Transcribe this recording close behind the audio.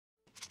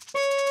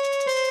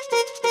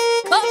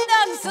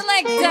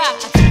selector.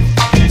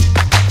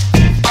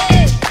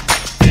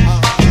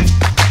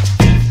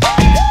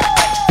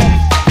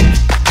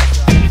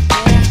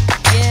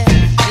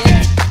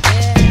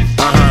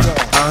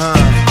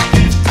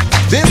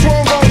 This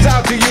one goes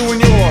out to you and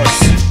yours.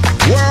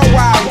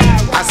 Worldwide,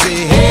 I say,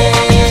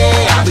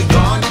 hey, I'll be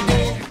gone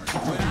today,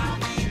 but I'll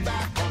be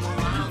back from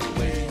around the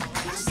way.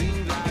 It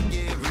seems like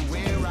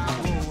everywhere I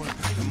go,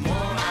 the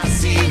more I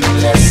see, the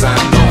less I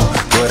know.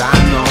 But I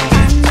know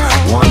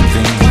one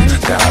thing,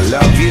 that I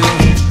love you.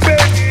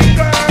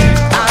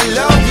 I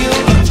love you,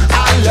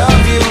 I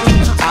love you,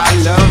 I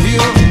love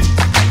you.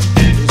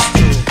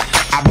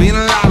 I've been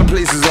a lot of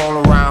places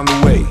all around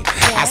the way.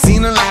 I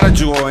seen a lot of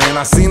joy and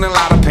I seen a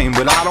lot of pain,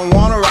 but I don't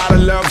wanna write a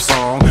love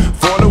song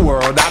for the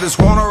world. I just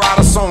wanna write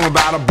a song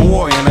about a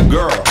boy and a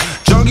girl.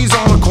 Junkies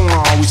on the corner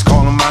always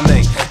calling my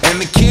name, and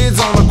the kids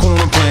on the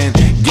corner playing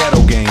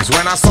ghetto games.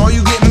 When I saw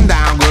you getting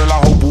down, girl, I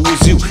hope it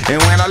was you.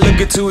 And when I look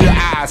into your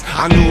eyes,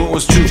 I knew it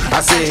was true.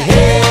 I said,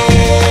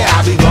 hey,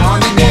 I'll be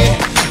gone today,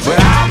 but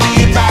I'll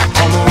be back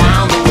from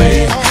around the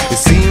way. It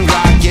seems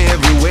like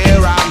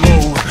everywhere I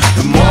go,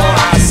 the more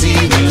I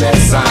see, the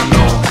less I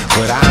know.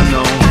 But I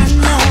know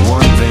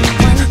one thing,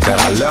 that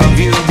I love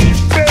you.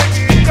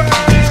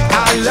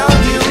 I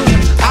love you,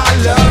 I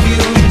love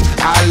you,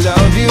 I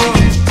love you.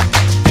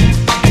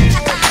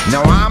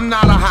 Now I'm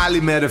not a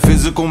highly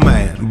metaphysical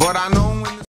man, but I know